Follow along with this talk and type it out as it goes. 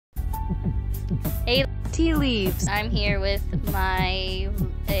Hey, Tea leaves. I'm here with my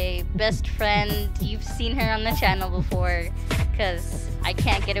best friend. You've seen her on the channel before, because I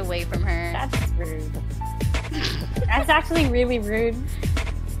can't get away from her. That's rude. That's actually really rude.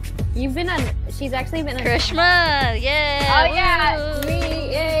 You've been on. She's actually been on. Karishma! Yeah! Oh yeah! Woo!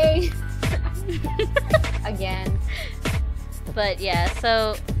 Me! Yay! Again. But yeah,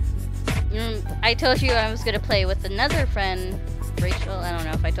 so I told you I was gonna play with another friend, Rachel. I don't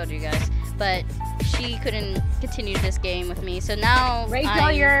know if I told you guys, but she couldn't continue this game with me. So now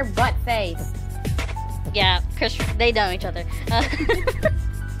Rachel, your butt face. Yeah, they know each other.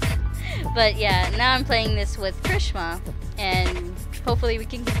 But yeah, now I'm playing this with Karishma, and hopefully we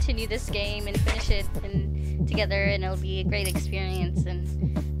can continue this game and finish it together, and it'll be a great experience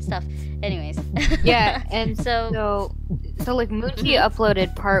and stuff. Anyways. Yeah, and so like Moochie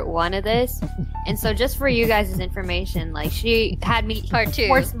uploaded part 1 of this, and so just for you guys' information, like she had me part 2.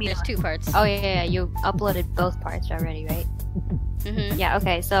 Forced me There's 2 parts. Oh yeah, you uploaded both parts already, right? Mm-hmm. Yeah.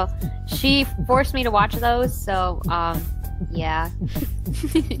 Okay. So she forced me to watch those. So yeah.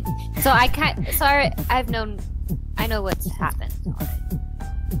 So I can't. Sorry, I know what's happened already.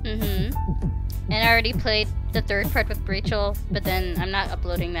 Mm-hmm. And I already played the 3rd part with Rachel, but then I'm not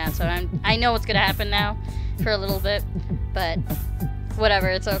uploading that, so I know what's gonna happen now for a little bit, but whatever,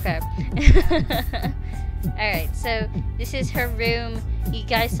 it's okay. Alright, so this is her room. You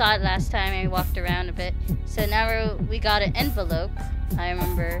guys saw it last time. I walked around a bit. So now we got an envelope, I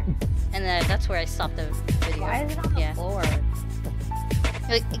remember, and that's where I stopped the video. Why is it on the floor?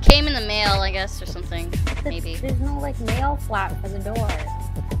 It came in the mail, I guess, or something. Maybe. There's no like mail flap for the door.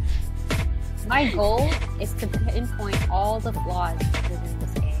 My goal is to pinpoint all the flaws within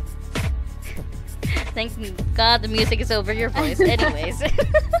this game. Thank God the music is over your voice. Anyways.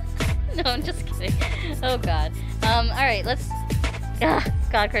 No, I'm just kidding. Oh God. Alright, let's...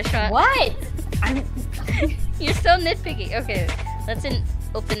 God, Karishma. What? You're so nitpicky. Okay, let's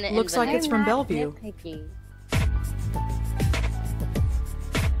open the Looks like envelope. it's from Bellevue. Nitpicky.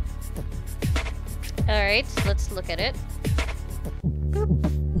 Alright, let's look at it.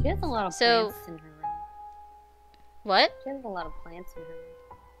 She has a lot of So- plants in her room. What? She has a lot of plants in her room.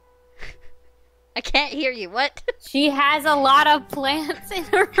 I can't hear you. What? She has a lot of plants in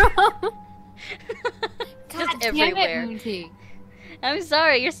her room. Just damn everywhere. it, Moochie. I'm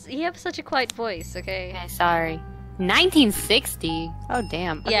sorry. You have such a quiet voice. Okay. Okay, sorry. 1960. Oh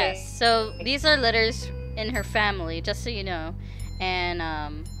damn. Okay. Yes. So these are letters in her family, just so you know. And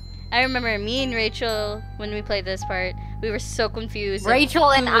I remember me and Rachel when we played this part, we were so confused. of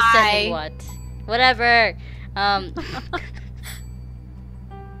Rachel and who was sending I. what? Whatever.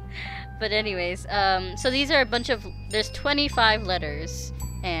 But anyways, so these are a bunch of, there's 25 letters,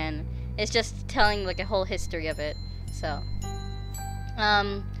 and it's just telling like a whole history of it. So,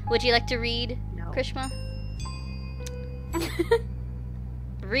 would you like to read, No. Karishma?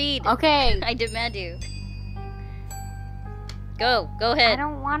 Read. Okay. I demand you. Go ahead. I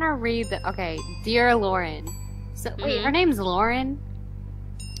don't want to read the. Okay, dear Lauren. So wait, Mhm. her name's Lauren.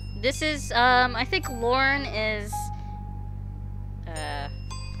 This is, I think Lauren is,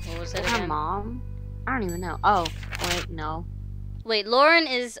 what was it Her again? mom. I don't even know. Oh wait, no. Wait, Lauren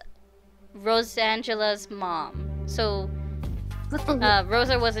is Rosangela's mom. So,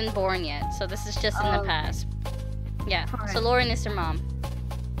 Rosa wasn't born yet, so this is just in the Oh, past. Yeah, so Alright. Lauren is her mom.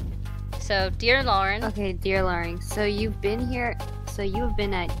 So, dear Lauren, Okay, dear Lauren. So you've been here. So you've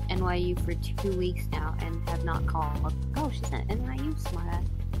been at NYU for 2 weeks now and have not called. Oh, she's at NYU, smartass.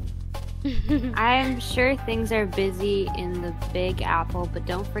 I'm sure things are busy in the Big Apple, but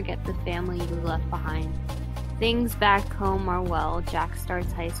don't forget the family you left behind. Things back home are well. Jack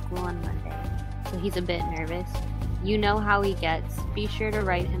starts high school on Monday, so he's a bit nervous. You know how he gets. Be sure to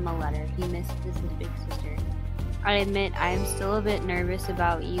write him a letter. He misses his big sister. I admit I am still a bit nervous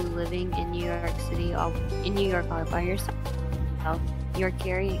about you living in New York City, all by yourself. You are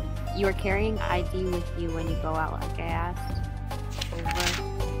carrying ID with you when you go out, like I asked. Over.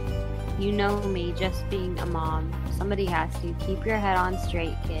 You know me, just being a mom. Somebody has to. Keep your head on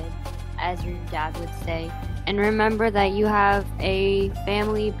straight, kid, as your dad would say. And remember that you have a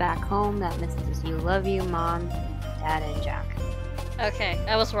family back home that misses you. Love you, Mom, Dad, and Jack. okay,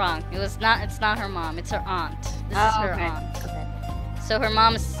 I was wrong. It's not her mom, it's her aunt. This is her aunt. Okay. So her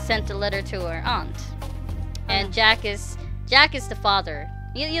mom sent a letter to her aunt. And Jack is the father.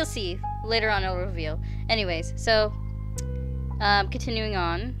 You'll see later on, I'll reveal. Anyways, so continuing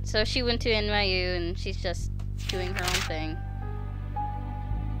on. So she went to NYU and she's just doing her own thing.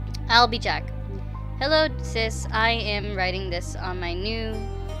 I'll be Jack. Hello, sis. I am writing this on my new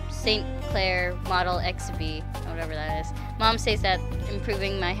St. Clair Model XV, or whatever that is. Mom says that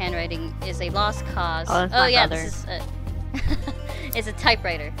improving my handwriting is a lost cause. Oh, that's my yeah, brother. this is it's a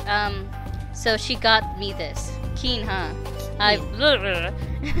typewriter. So she got me this. Keen, huh?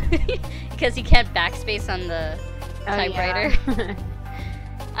 Because you can't backspace on the typewriter. Yeah.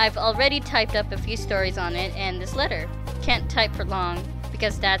 I've already typed up a few stories on it and this letter. Can't type for long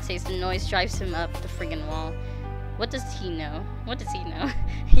because Dad says the noise drives him up the friggin' wall. What does he know? What does he know?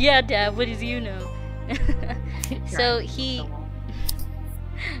 Yeah, Dad, what does you know? So he...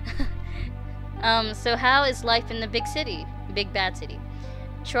 so how is life in the big city? Big bad city.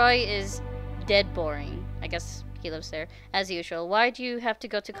 Troy is dead boring. I guess he lives there, as usual. Why do you have to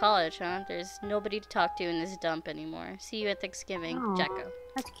go to college, huh? There's nobody to talk to in this dump anymore. See you at Thanksgiving, Aw, Jacko.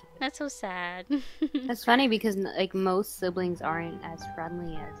 That's cute. That's so sad. That's funny because like most siblings aren't as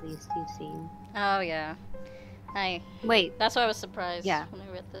friendly as these two seem. Oh, yeah. Wait, That's why I was surprised Yeah. when I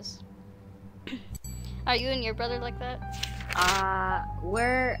read this. Are you and your brother like that?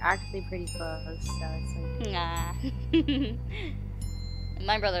 we're actually pretty close, so it's like... Nah.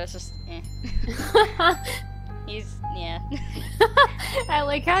 My brother is just He's, yeah. I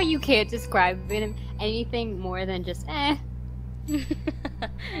like how you can't describe him anything more than just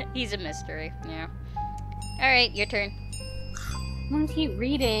He's a mystery, yeah. Alright, your turn. I'm gonna keep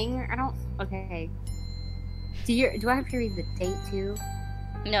reading. I don't... Okay. Do I have to read the date too?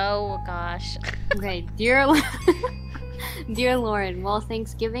 No, gosh. Okay, dear Lauren, well,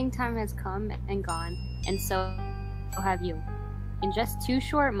 Thanksgiving time has come and gone, and so have you. In just 2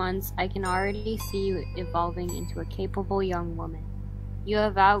 short months, I can already see you evolving into a capable young woman. You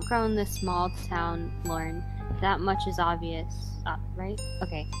have outgrown this small town, Lauren. That much is obvious, right?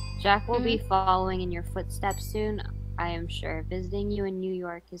 Okay. Jack will be following in your footsteps soon, I am sure. Visiting you in New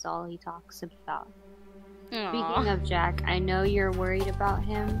York is all he talks about. Speaking of Jack, I know you're worried about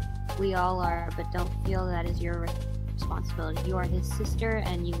him. We all are, but don't feel that is your responsibility. You are his sister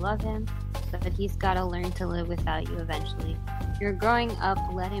and you love him, but he's got to learn to live without you eventually. You're growing up,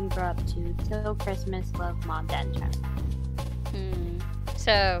 let him grow up too. Till Christmas, love, Mom, Dad, and Jack.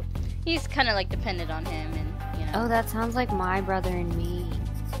 So, he's kind of like dependent on him and, you know. Oh, that sounds like my brother and me.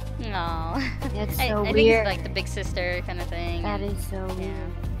 Aw. That's so I weird. think it's like the big sister kind of thing. That is so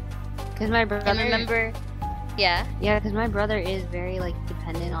weird. Because my brother... And remember... Yeah? Yeah, because my brother is very, like,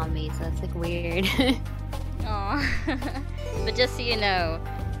 dependent on me, so that's, like, weird. Aw. But just so you know,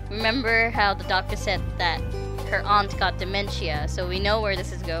 remember how the doctor said that her aunt got dementia, so we know where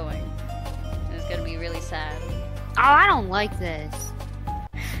this is going. It's gonna be really sad. Oh, I don't like this.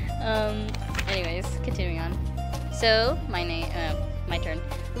 Anyways, continuing on. So, my turn.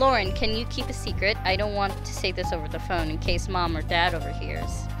 Lauren, can you keep a secret? I don't want to say this over the phone in case Mom or Dad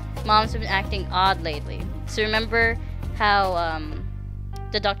overhears. Mom's been acting odd lately. So remember how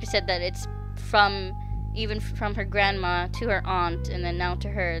the doctor said that it's even from her grandma to her aunt and then now to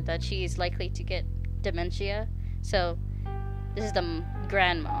her that she's likely to get dementia. So this is the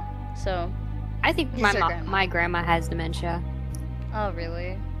grandma. So I think my grandma has dementia. Oh,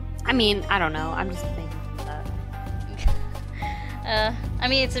 really? I mean, I don't know. I'm just thinking that. I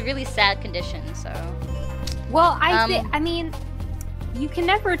mean, it's a really sad condition, so... Well, I mean, you can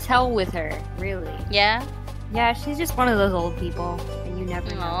never tell with her, really. Yeah? Yeah, she's just one of those old people, and you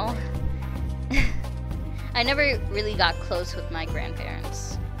never know. I never really got close with my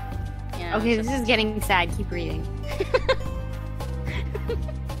grandparents. You know, okay, this is getting sad. Keep reading.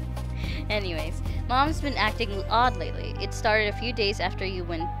 Anyways, Mom's been acting odd lately. It started a few days after you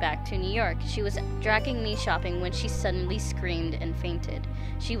went back to New York. She was dragging me shopping when she suddenly screamed and fainted.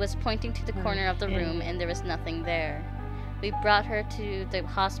 She was pointing to the corner of the room and there was nothing there. We brought her to the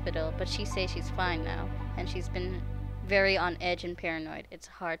hospital, but she says she's fine now, and she's been very on edge and paranoid. It's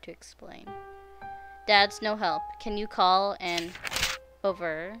hard to explain. Dad's no help. Can you call and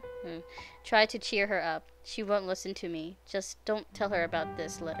try to cheer her up? She won't listen to me. Just don't tell her about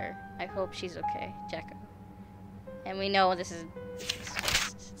this letter. I hope she's okay, Jacko. And we know this is...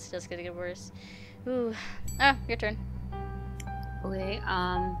 It's just gonna get worse. Ooh. Ah, your turn. Okay,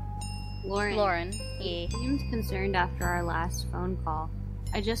 Lauren. Yeah. Seemed concerned after our last phone call.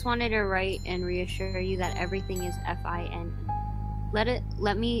 I just wanted to write and reassure you that everything is fine. Let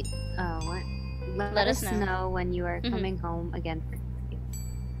us know when you are coming home again.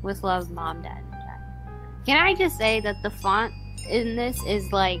 With love, Mom, Dad, and Jack. Can I just say that the font in this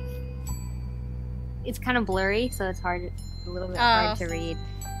is like, it's kind of blurry, so it's a little bit hard to read.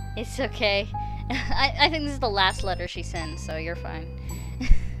 It's okay. I think this is the last letter she sends, so you're fine.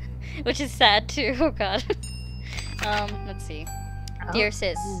 Which is sad too. Oh god. Let's see. Dear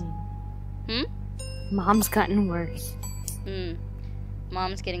sis. Mom's gotten worse.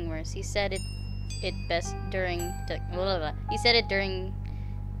 Mom's getting worse. You said it best during You said it during.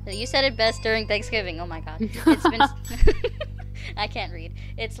 You said it best during Thanksgiving. Oh my god. It's been. I can't read.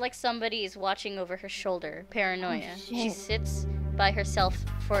 It's like somebody is watching over her shoulder. Paranoia. Oh, she sits by herself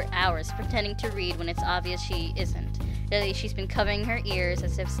for hours, pretending to read when it's obvious she isn't. Lately, she's been covering her ears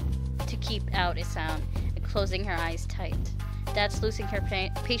as if to keep out a sound and closing her eyes tight. Dad's losing her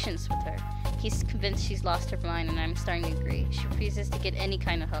patience with her. He's convinced she's lost her mind, and I'm starting to agree. She refuses to get any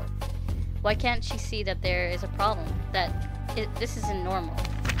kind of help. Why can't she see that there is a problem? That this isn't normal.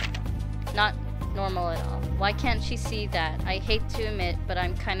 Not normal at all. Why can't she see that? I hate to admit, but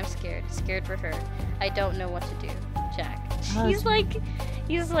I'm kind of scared. Scared for her. I don't know what to do. Jack.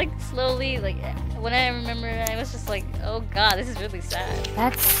 He's like slowly, like, when I remember it, I was just like, oh god, this is really sad.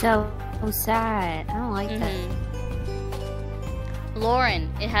 That's so sad. I don't like that. Lauren,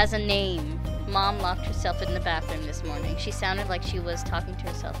 it has a name. Mom locked herself in the bathroom this morning. She sounded like she was talking to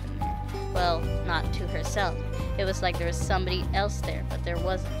herself in there. Well, not to herself. It was like there was somebody else there, but there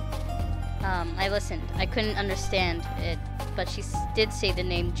wasn't. I listened. I couldn't understand it, but she did say the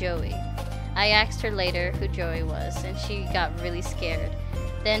name Joey. I asked her later who Joey was, and she got really scared.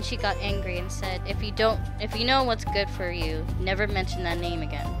 Then she got angry and said, if you know what's good for you, never mention that name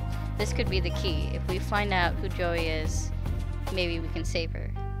again. This could be the key. If we find out who Joey is, maybe we can save her.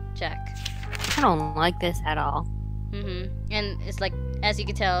 Jack. I don't like this at all. And it's like, as you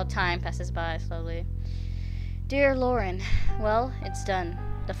can tell, time passes by slowly. Dear Lauren, well, it's done.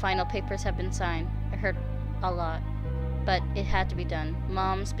 The final papers have been signed. It hurt a lot, but it had to be done.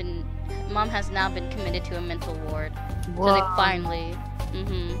 Mom has now been committed to a mental ward. Whoa. So like, finally,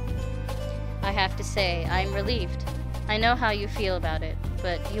 I have to say, I'm relieved. I know how you feel about it,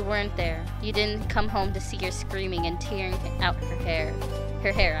 but you weren't there. You didn't come home to see her screaming and tearing out her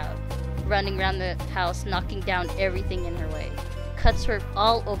hair out, running around the house, knocking down everything in her way. Cuts were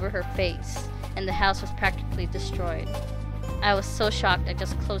all over her face, and the house was practically destroyed. I was so shocked I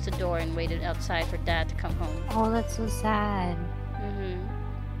just closed the door and waited outside for Dad to come home. Oh, that's so sad.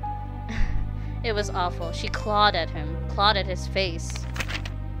 It was awful. She clawed at him, clawed at his face,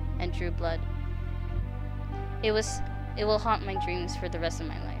 and drew blood. It will haunt my dreams for the rest of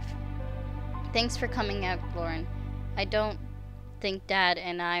my life. Thanks for coming out, Lauren. I don't think Dad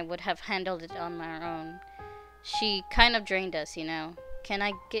and I would have handled it on our own. She kind of drained us, you know. Can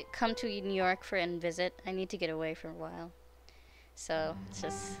I come to New York for a visit? I need to get away for a while. So, it's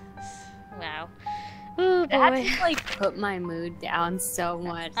just, wow. Ooh, boy. That just, like, put my mood down so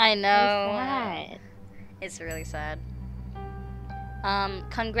much. I know. So sad. It's really sad.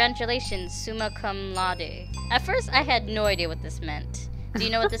 Congratulations, summa cum laude. At first, I had no idea what this meant. Do you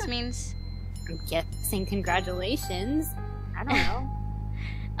know what this means? I'm guessing congratulations. I don't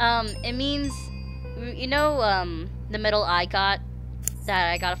know. It means, you know, the medal I got?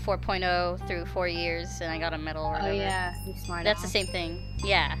 That I got a 4.0 through 4 years, and I got a medal or whatever. Oh yeah, you're smart. That's the same thing.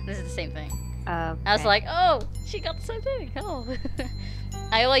 Yeah, this is the same thing. Okay. I was like, oh, she got the same thing. Oh.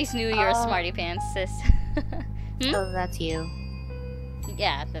 I always knew you were a smarty pants, sis. Oh, that's you.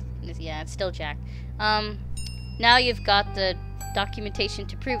 Yeah, it's still Jack. Now you've got the documentation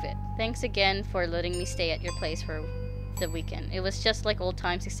to prove it. Thanks again for letting me stay at your place for the weekend. It was just like old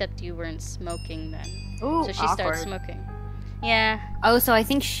times, except you weren't smoking then. Ooh, so she started smoking. Yeah. Oh, so I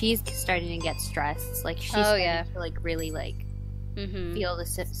think she's starting to get stressed. Like, she's starting to, like, really, like, feel the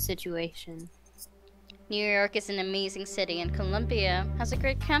situation. New York is an amazing city, and Columbia has a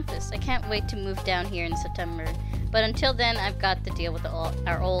great campus. I can't wait to move down here in September. But until then, I've got to deal with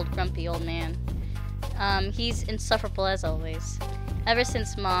our old, grumpy old man. He's insufferable as always. Ever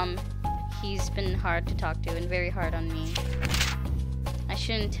since Mom, he's been hard to talk to and very hard on me. I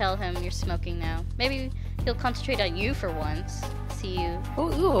shouldn't tell him you're smoking now. Maybe he'll concentrate on you for once. See you.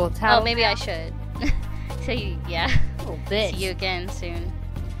 Ooh, oh, maybe I should. Yeah. Oh, bitch. See you again soon.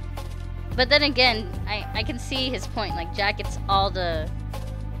 But then again, I can see his point. Like, Jack gets all the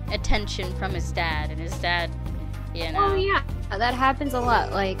attention from his dad, and his dad, you know. Oh, yeah. That happens a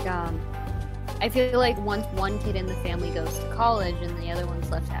lot. Like, I feel like once one kid in the family goes to college and the other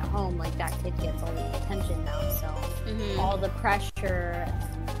one's left at home, like, that kid gets all the attention now. So, all the pressure and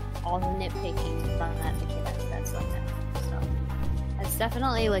all the nitpicking from that the kid that's left at home. So, that's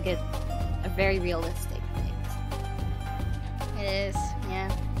definitely, like, a very realistic thing. It is, yeah.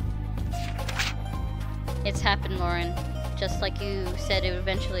 It's happened, Lauren. Just like you said it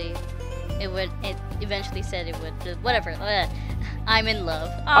eventually said it would. Whatever. I'm in love.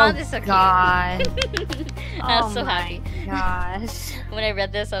 Oh, this is so God. cute. I was so happy. Gosh. When I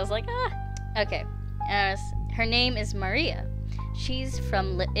read this, I was like, ah. Okay. Her name is Maria. She's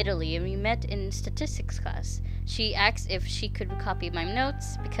from Italy, and we met in statistics class. She asked if she could copy my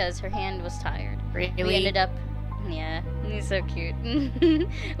notes because her hand was tired. Really? We ended up, yeah, he's so cute.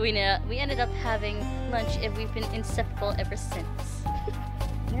 we ended up having lunch, and we've been inseparable ever since.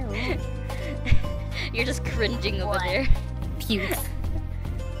 Yeah, You're just cringing over there. Puke.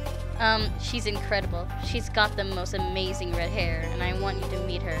 She's incredible. She's got the most amazing red hair, and I want you to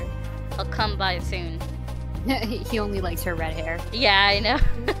meet her. I'll come by soon. He only likes her red hair. Yeah, I know.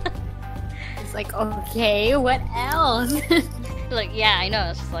 It's like, okay, what else? Like, yeah, I know.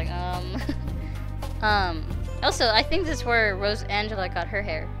 It's just like, Also, I think this is where Rose Angela got her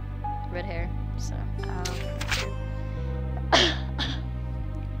hair. Red hair, so.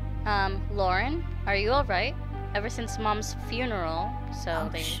 Lauren, are you alright? Ever since Mom's funeral, so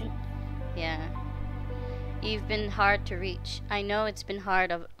Shit. yeah. You've been hard to reach. I know it's been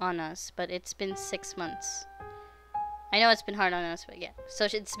hard on us, but it's been 6 months. I know it's been hard on us, but yeah. So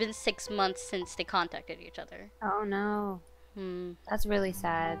it's been 6 months since they contacted each other. Oh no. That's really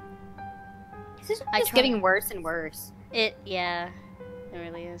sad. This is I just getting worse and worse. Yeah, it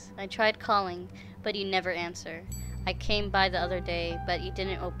really is. I tried calling, but you never answer. I came by the other day, but you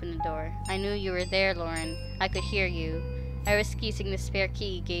didn't open the door. I knew you were there, Lauren. I could hear you. I risked using the spare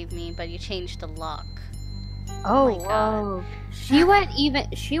key you gave me, but you changed the lock. Oh, my God. whoa. She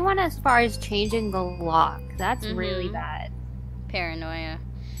went as far as changing the lock. That's really bad. Paranoia.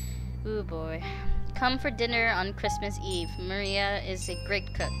 Ooh boy. Come for dinner on Christmas Eve. Maria is a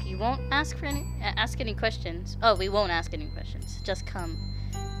great cook. You won't ask any questions. Oh, we won't ask any questions. Just come.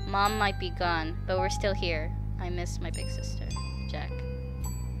 Mom might be gone, but we're still here. I miss my big sister, Jack.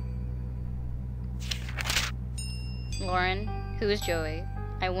 Lauren, who is Joey?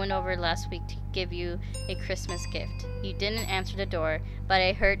 I went over last week to give you a Christmas gift. You didn't answer the door, but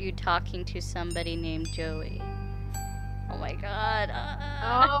I heard you talking to somebody named Joey. Oh my God.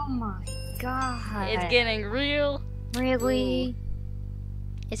 Oh my God. It's getting real. Really?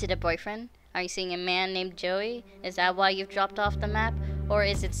 Is it a boyfriend? Are you seeing a man named Joey? Is that why you've dropped off the map? Or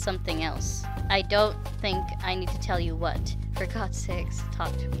is it something else? I don't think I need to tell you what. For God's sakes,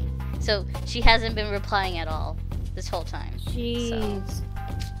 talk to me. So she hasn't been replying at all this whole time. Jeez. So,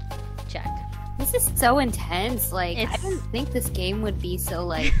 Jack. This is so intense. Like, I It's- didn't think this game would be so,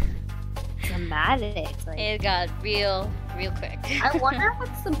 like, dramatic. Like, It got real quick. I wonder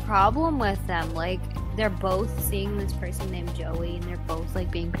what's the problem with them. Like, they're both seeing this person named Joey, and they're both,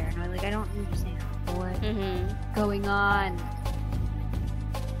 like, being paranoid. Like, I don't understand what's going on.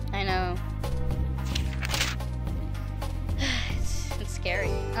 I know. It's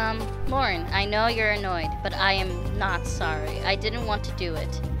scary. Lauren, I know you're annoyed, but I am not sorry. I didn't want to do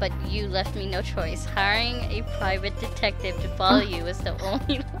it, but you left me no choice. Hiring a private detective to follow you was the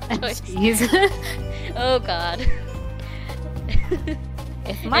only choice. Jeez. Oh God.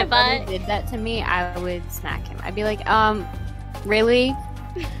 If my brother did that to me, I would smack him. I'd be like, really?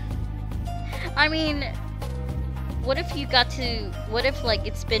 I mean, what if like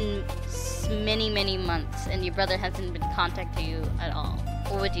it's been many months and your brother hasn't been contacting you at all?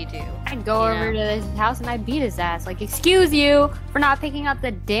 What would you do? I'd go over to his house and I'd beat his ass. Like, excuse you for not picking up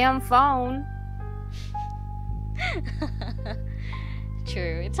the damn phone.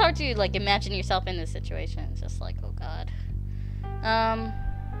 True. It's hard to like imagine yourself in this situation. It's just like, oh God.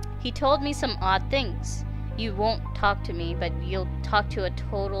 He told me some odd things. You won't talk to me, but you'll talk to a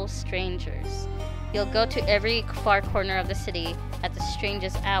total strangers. You'll go to every far corner of the city at the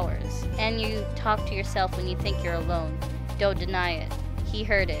strangest hours, and you talk to yourself when you think you're alone. Don't deny it. He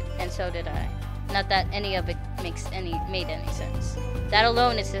heard it, and so did I. Not that any of it made any sense. That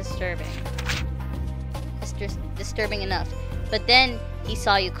alone is disturbing. Disturbing enough. But then he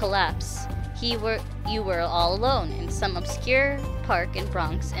saw you collapse. You were all alone in some obscure park in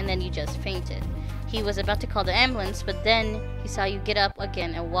Bronx, and then you just fainted. He was about to call the ambulance, but then he saw you get up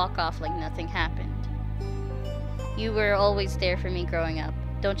again and walk off like nothing happened. You were always there for me growing up.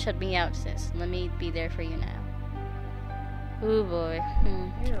 Don't shut me out, sis. Let me be there for you now. Ooh boy.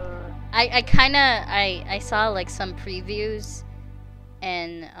 I saw like some previews,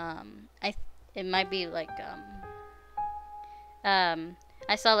 and it might be like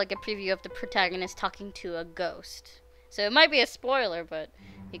I saw like a preview of the protagonist talking to a ghost. So it might be a spoiler, but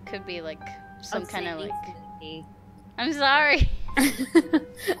it could be like some kind of like. I'm sorry.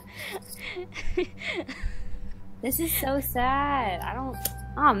 This is so sad.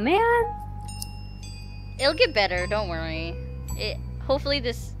 Oh man. It'll get better. Don't worry. Hopefully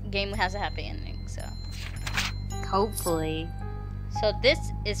this game has a happy ending. So. Hopefully. So this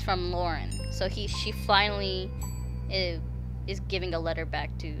is from Lauren. So she finally is giving a letter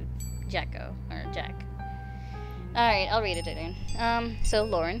back to Jack. Alright, I'll read it again. So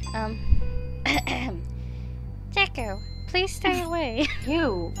Lauren, Jacko, please stay away.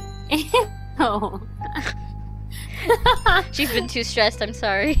 Ew. Ew. She's been too stressed, I'm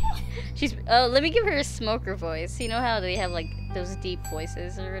sorry. Oh, let me give her a smoker voice. You know how they have like those deep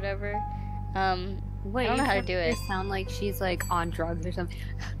voices or whatever? Wait, I don't know how to do it. Sound like she's like on drugs or something.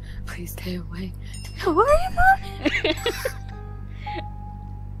 Please stay away. Don't worry about it.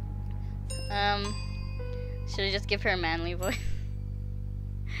 Should I just give her a manly voice?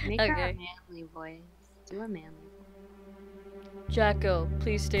 Make her a manly voice. Do a manly voice. Jacko,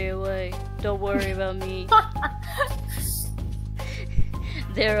 please stay away. Don't worry about me.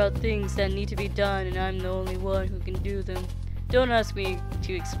 There are things that need to be done, and I'm the only one who can do them. Don't ask me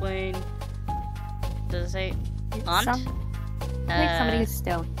to explain. Does it say aunt? Like somebody who's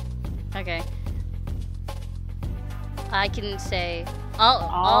stoned. Okay. I can say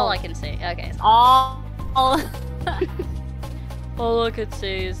all I can say. Okay. All. All I could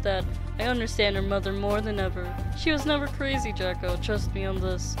say is that I understand her mother more than ever. She was never crazy, Jacko. Trust me on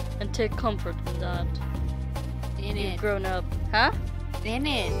this, and take comfort in that. You've grown up, huh? In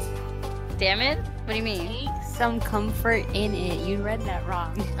it. Damn it! What do you mean? Take some comfort in it. You read that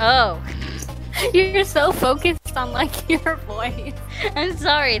wrong. Oh. You're so focused on like your voice. I'm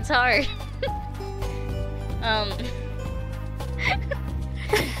sorry, it's hard.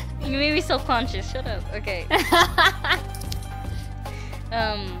 You made me self-conscious. Shut up. Okay.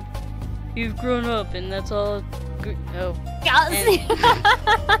 You've grown up, and that's all. Oh.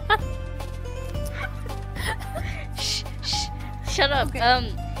 Shh. Shut up. Okay.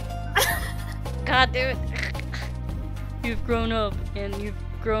 God damn it. You've grown up, and you've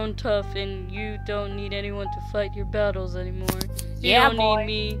grown tough, and you don't need anyone to fight your battles anymore. You don't need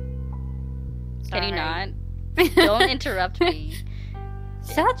me. Can you not? Don't interrupt me.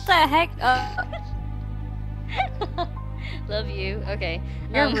 Shut the heck up. Love you. Okay.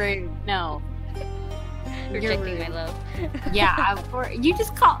 You're rude. No. Rejecting my love. Yeah, you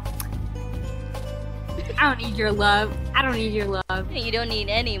just call. I don't need your love. I don't need your love. You don't need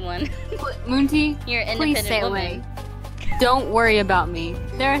anyone. Moonty, you're an please independent stay woman. Away. Don't worry about me.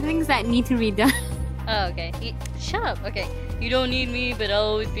 There are things that need to be done. Oh, okay. Shut up. Okay. You don't need me, but I'll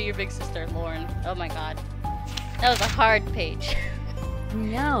always be your big sister, Lauren. Oh my god. That was a hard page.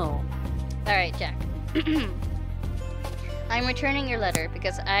 No. Alright, Jack. I'm returning your letter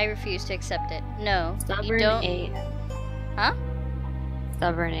because I refuse to accept it. No, Stubborn you don't. AF. Huh?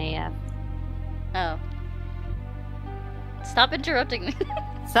 Stubborn AF. Oh. Stop interrupting me.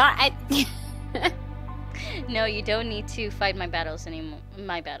 No, you don't need to fight my battles anymore.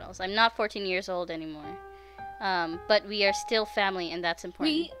 I'm not 14 years old anymore. But we are still family, and that's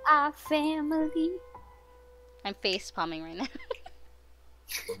important. We are family. I'm face palming right now.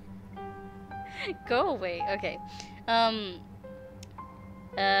 Go away. Okay.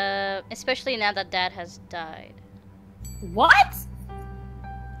 Especially now that Dad has died. What?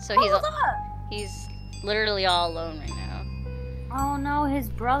 So he's literally all alone right now. Oh no, his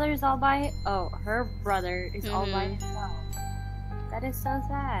brother's all by. Oh, her brother is all by himself. That is so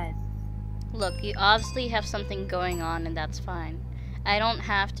sad. Look, you obviously have something going on, and that's fine. I don't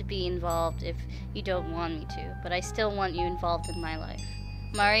have to be involved if you don't want me to, but I still want you involved in my life.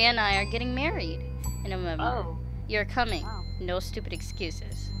 Maria and I are getting married in November. Oh. You're coming. Wow. No stupid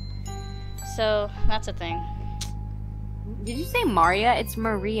excuses. So, that's a thing. Did you say Maria? It's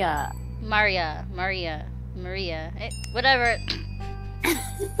Maria. Maria. Whatever.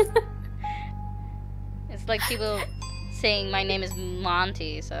 It's like people saying my name is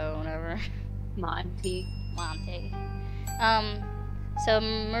Monty, so whatever. Monty. So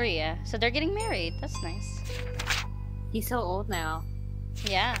Maria. So they're getting married. That's nice. He's so old now.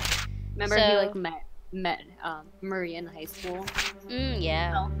 Yeah. Remember he like met Maria in high school?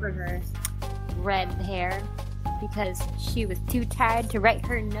 Yeah. Fell for her red hair because she was too tired to write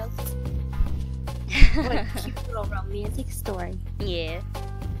her notes. What a cute little romantic story. Yeah.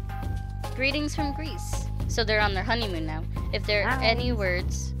 Greetings from Greece. So they're on their honeymoon now. If there are any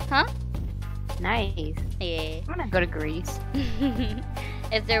words... Huh? Nice. Yeah. I'm gonna go to Greece.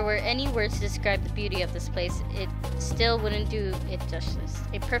 If there were any words to describe the beauty of this place, it still wouldn't do it justice.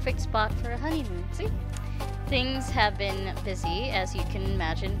 A perfect spot for a honeymoon. See? Things have been busy, as you can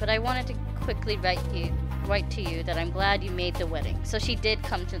imagine, but I wanted to quickly write to you that I'm glad you made the wedding. So she did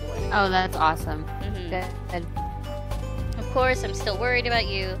come to the wedding. Oh, that's awesome. Mm-hmm. Good. Of course, I'm still worried about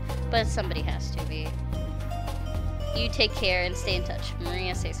you, but somebody has to be. You take care and stay in touch.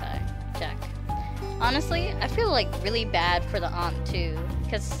 Maria says hi. Jack. Honestly, I feel like really bad for the aunt too,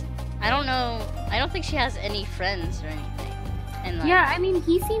 because I don't think she has any friends or anything. And like, yeah, I mean,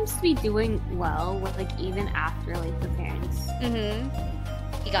 he seems to be doing well with like even after like the parents.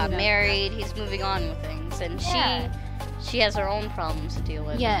 He got You know, married. He's moving on with things, and Yeah. she has her own problems to deal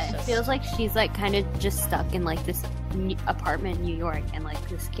with. Yeah, It's it just- feels like she's like kind of just stuck in like this apartment in New York, and like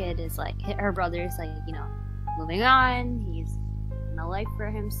this kid is like her brother's like moving on. He's in a life for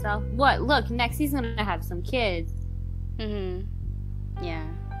himself. What? Look, next he's gonna have some kids. Yeah.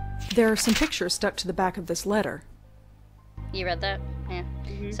 There are some pictures stuck to the back of this letter. You read that? Yeah.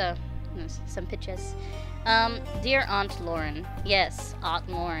 So, there's some pictures. Dear Aunt Lauren. Yes, Aunt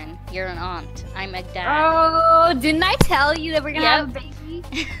Lauren. You're an aunt. I'm a dad. Oh, didn't I tell you that we're gonna have a baby?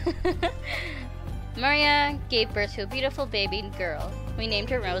 Maria gave birth to a beautiful baby girl. We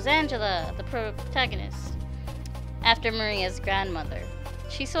named her Rosangela, the protagonist, after Maria's grandmother.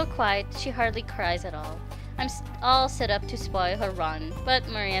 She's so quiet, she hardly cries at all. I'm all set up to spoil her run, but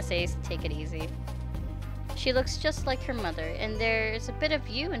Maria says take it easy. She looks just like her mother, and there's a bit of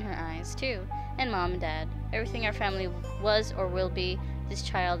you in her eyes, too, and Mom and Dad. Everything our family was or will be, this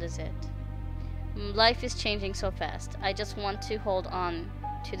child is it. Life is changing so fast. I just want to hold on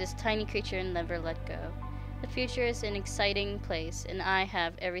to this tiny creature and never let go. The future is an exciting place, and I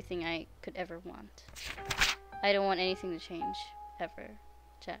have everything I could ever want. I don't want anything to change, ever.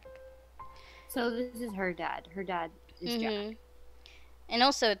 Jack. So this is her dad. Her dad is Jack. And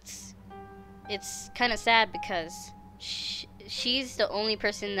also, it's kind of sad because she's the only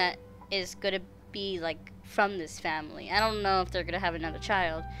person that is gonna be like from this family. I don't know if they're gonna have another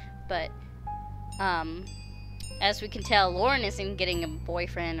child, but as we can tell, Lauren isn't getting a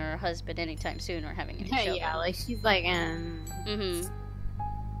boyfriend or a husband anytime soon, or having any children. Yeah, like she's like,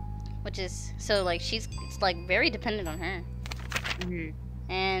 Which is so like it's like very dependent on her.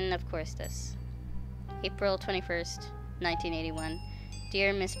 And of course this. April 21st, 1981.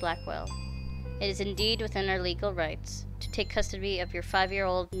 Dear Miss Blackwell, it is indeed within our legal rights to take custody of your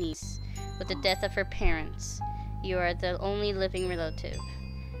 5-year-old niece with the death of her parents. You are the only living relative.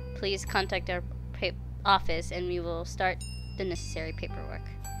 Please contact our office and we will start the necessary paperwork.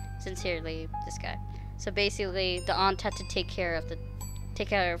 Sincerely, this guy. So basically, the aunt had to take care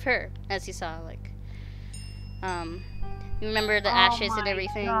of her, as you saw, like, you remember the ashes and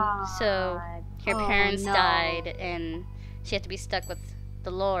everything? So her parents died, and she had to be stuck with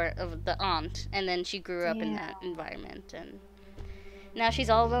the lore of the aunt, and then she grew up in that environment, and now she's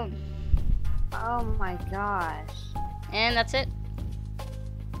all alone. Oh my gosh. And that's it.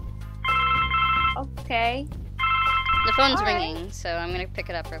 Okay. The phone's ringing, so I'm gonna pick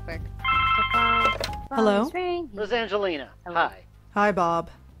it up real quick. Hello? Rosangelina, hi. Hi,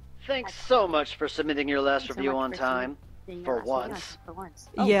 Bob. Thanks so much for submitting your last review on time. For once.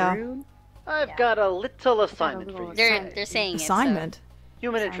 Yeah. Rude. I've got a little assignment for you. They're saying Assignment?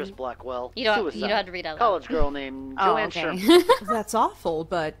 Human interest, Blackwell. You don't Suicide. have to read out loud. College girl named Oh, Joanne okay. Sherman. That's awful,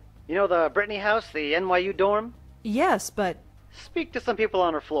 but... You know the Brittany house, the NYU dorm? Yes, but... Speak to some people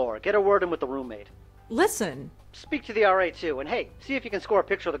on her floor. Get a word in with the roommate. Listen, Speak to the RA too, and hey, see if you can score a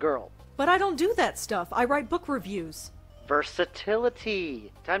picture of the girl. but I don't do that stuff. I write book reviews.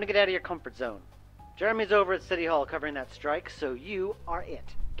 Versatility. Time to get out of your comfort zone. Jeremy's over at City Hall covering that strike, so you are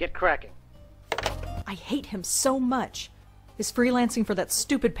it. Get cracking. I hate him so much. Is freelancing for that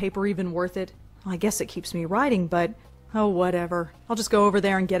stupid paper even worth it? Well, I guess it keeps me writing, but... oh, whatever. I'll just go over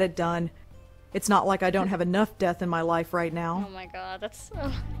there and get it done. It's not like I don't have enough death in my life right now. Oh my god, that's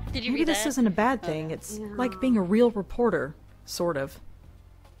so... Did you Maybe read that? this isn't a bad thing. It's like being a real reporter. Sort of.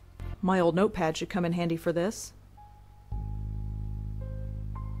 My old notepad should come in handy for this.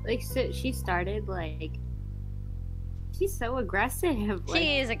 Like, so she started, like... She's so aggressive. Like,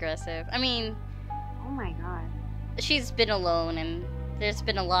 She is aggressive. I mean, oh my god. she's been alone, and there's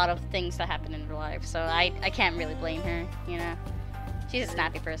been a lot of things that happen in her life, so I can't really blame her, you know? She's a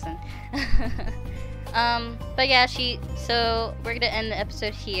snappy person. But yeah, so we're gonna end the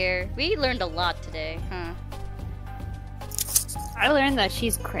episode here. We learned a lot today, huh? I learned that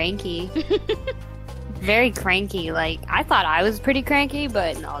she's cranky. Very cranky. Like, I thought I was pretty cranky,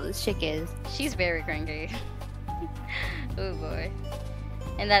 but no, this chick is. She's very cranky. Oh boy.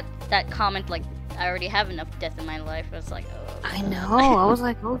 And that comment, like, I already have enough death in my life, I was like, oh. I know. I was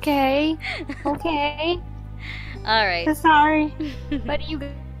like, okay. Okay. Alright. Sorry. But you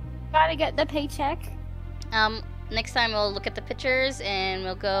gotta get the paycheck. Next time we'll look at the pictures and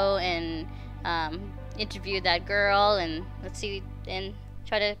we'll go and interview that girl and let's see and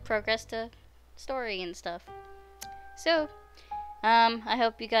try to progress the story and stuff. So, I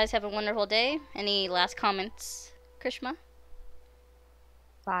hope you guys have a wonderful day. Any last comments, Karishma?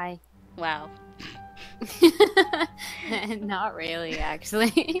 Bye. Wow. Not really,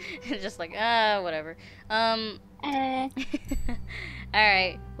 actually. Just like, whatever.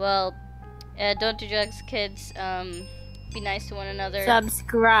 Alright, well, don't do drugs, kids. Be nice to one another.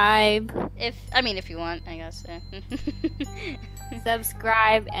 Subscribe. If you want, I guess.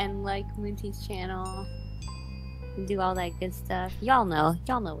 Subscribe and like Moonty's channel. Do all that good stuff. Y'all know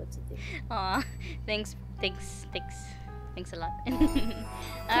what to do. Aw, thanks a lot.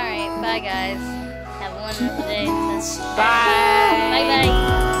 Alright, bye guys. Have a wonderful day. Bye.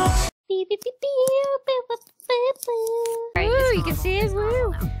 Bye. Woo, you can see it.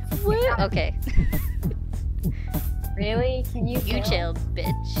 Woo. Woo. Okay. Really? Can you? You chilled,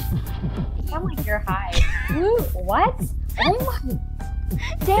 bitch. You sound like you're high. Woo, what? Oh my.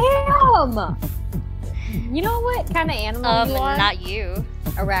 Damn! You know what kind of animal you are? Not you.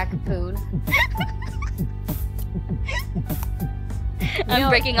 A raccoon. I'm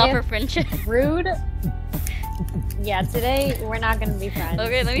breaking off our friendship. Rude. Yeah, today we're not gonna be friends.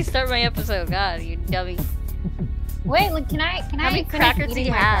 Okay, let me start my episode. God, you dummy. Wait, look, can I? How many crackers do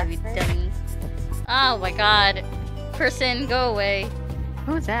you have, you dummy? Oh my god. Person, go away.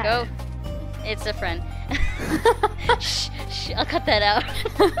 Who's that? Go. It's a friend. Shh, I'll cut that out.